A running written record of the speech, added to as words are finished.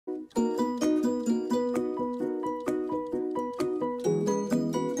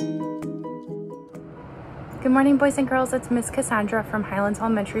Good morning, boys and girls. It's Miss Cassandra from Highlands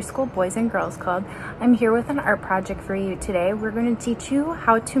Elementary School Boys and Girls Club. I'm here with an art project for you today. We're going to teach you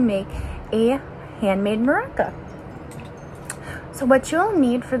how to make a handmade maraca. So what you'll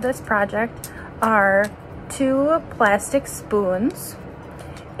need for this project are 2 plastic spoons,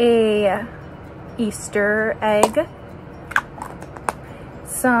 a Easter egg,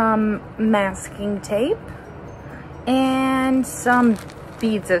 some masking tape, and some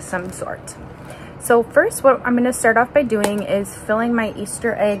beads of some sort. So first, what I'm going to start off by doing is filling my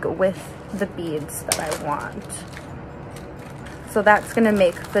Easter egg with the beads that I want. So that's going to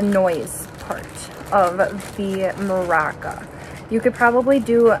make the noise part of the maraca. You could probably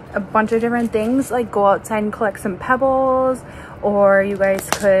do a bunch of different things, like go outside and collect some pebbles, or you guys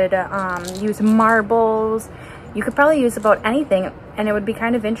could use marbles. You could probably use about anything, and it would be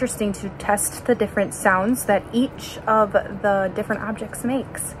kind of interesting to test the different sounds that each of the different objects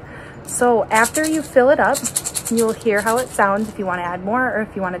makes. So after you fill it up, you'll hear how it sounds if you want to add more or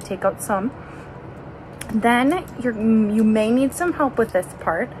if you want to take out some. Then you may need some help with this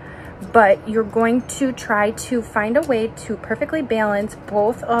part, but you're going to try to find a way to perfectly balance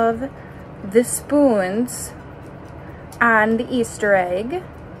both of the spoons on the Easter egg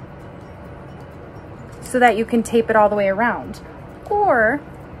so that you can tape it all the way around. Or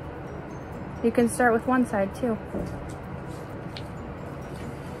you can start with one side too.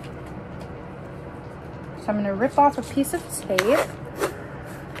 So I'm going to rip off a piece of tape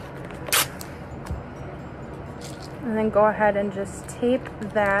and then go ahead and just tape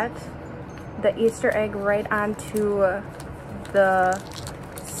the Easter egg right onto the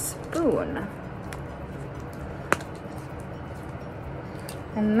spoon.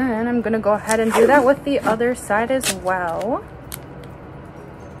 And then I'm going to go ahead and do that with the other side as well.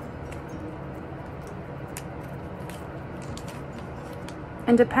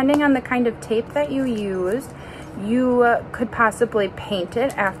 And depending on the kind of tape that you use, you could possibly paint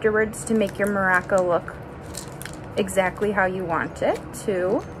it afterwards to make your maraca look exactly how you want it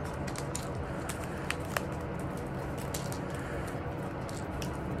to.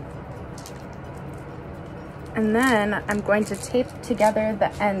 And then I'm going to tape together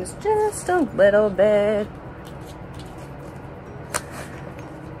the ends just a little bit.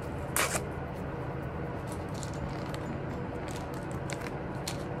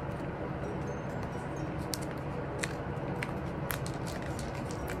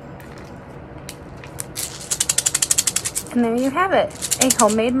 And there you have it, a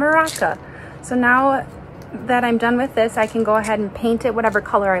homemade maraca. So now that I'm done with this, I can go ahead and paint it whatever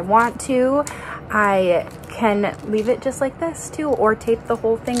color I want to. I can leave it just like this too, or tape the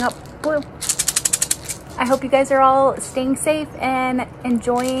whole thing up blue. I hope you guys are all staying safe and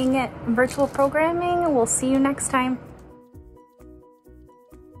enjoying virtual programming. We'll see you next time.